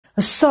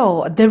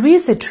So, there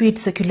is a tweet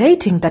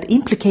circulating that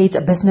implicates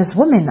a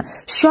businesswoman,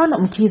 Shauwn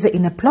Mkhize,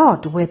 in a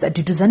plot with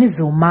Duduzane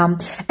Zuma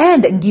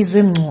and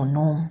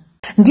Ngwizwe.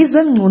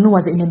 Ngwizwe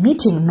was in a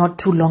meeting not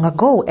too long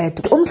ago at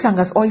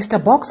Umhlanga's Oyster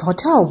Box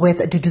Hotel with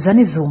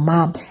Duduzane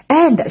Zuma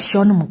and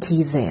Shauwn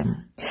Mkhize.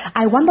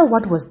 I wonder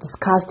what was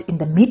discussed in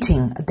the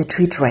meeting, the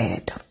tweet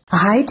read.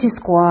 Hi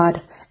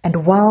T-Squad,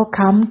 and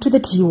welcome to the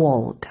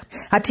T-World.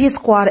 At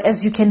T-Squad,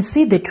 as you can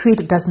see, the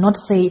tweet does not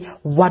say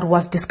what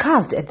was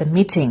discussed at the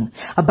meeting,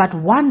 but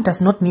one does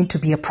not need to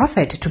be a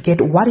prophet to get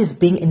what is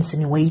being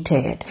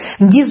insinuated.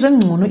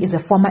 Ngwizwe is a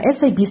former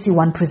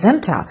SABC1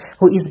 presenter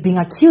who is being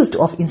accused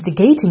of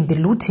instigating the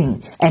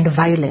looting and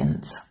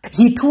violence.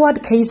 He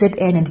toured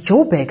KZN and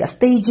Joburg,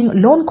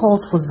 staging loan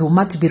calls for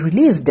Zuma to be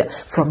released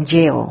from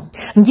jail.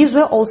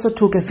 Ngwizwe also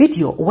took a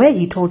video where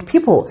he told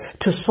people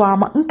to swam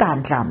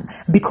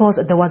Nkandla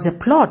because there was a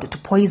plot to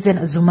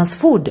poison Zuma's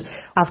food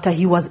after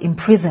he was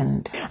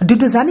imprisoned.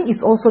 Duduzane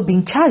is also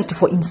being charged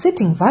for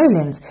inciting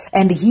violence,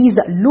 and his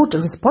loot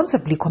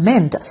responsibly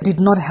comment did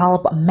not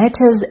help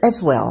matters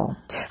as well.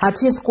 At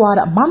T-Squad,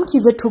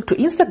 Mamkhize took to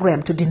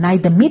Instagram to deny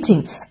the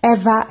meeting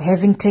ever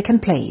having taken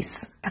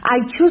place.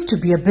 I choose to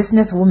be a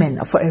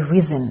businesswoman for a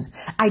reason.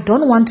 I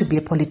don't want to be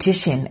a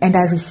politician, and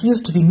I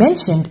refuse to be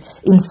mentioned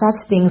in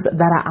such things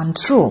that are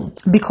untrue,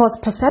 because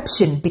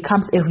perception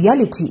becomes a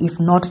reality if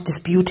not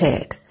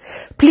disputed.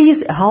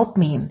 Please help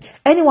me,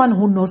 anyone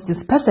who knows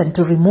this person,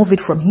 to remove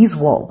it from his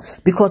wall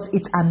because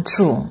it's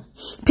untrue.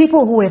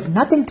 People who have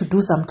nothing to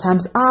do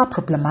sometimes are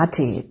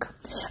problematic.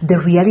 The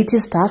reality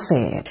star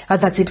said.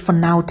 That's it for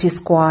now,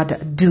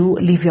 T-Squad. Do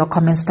leave your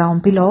comments down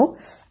below.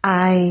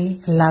 I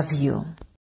love you.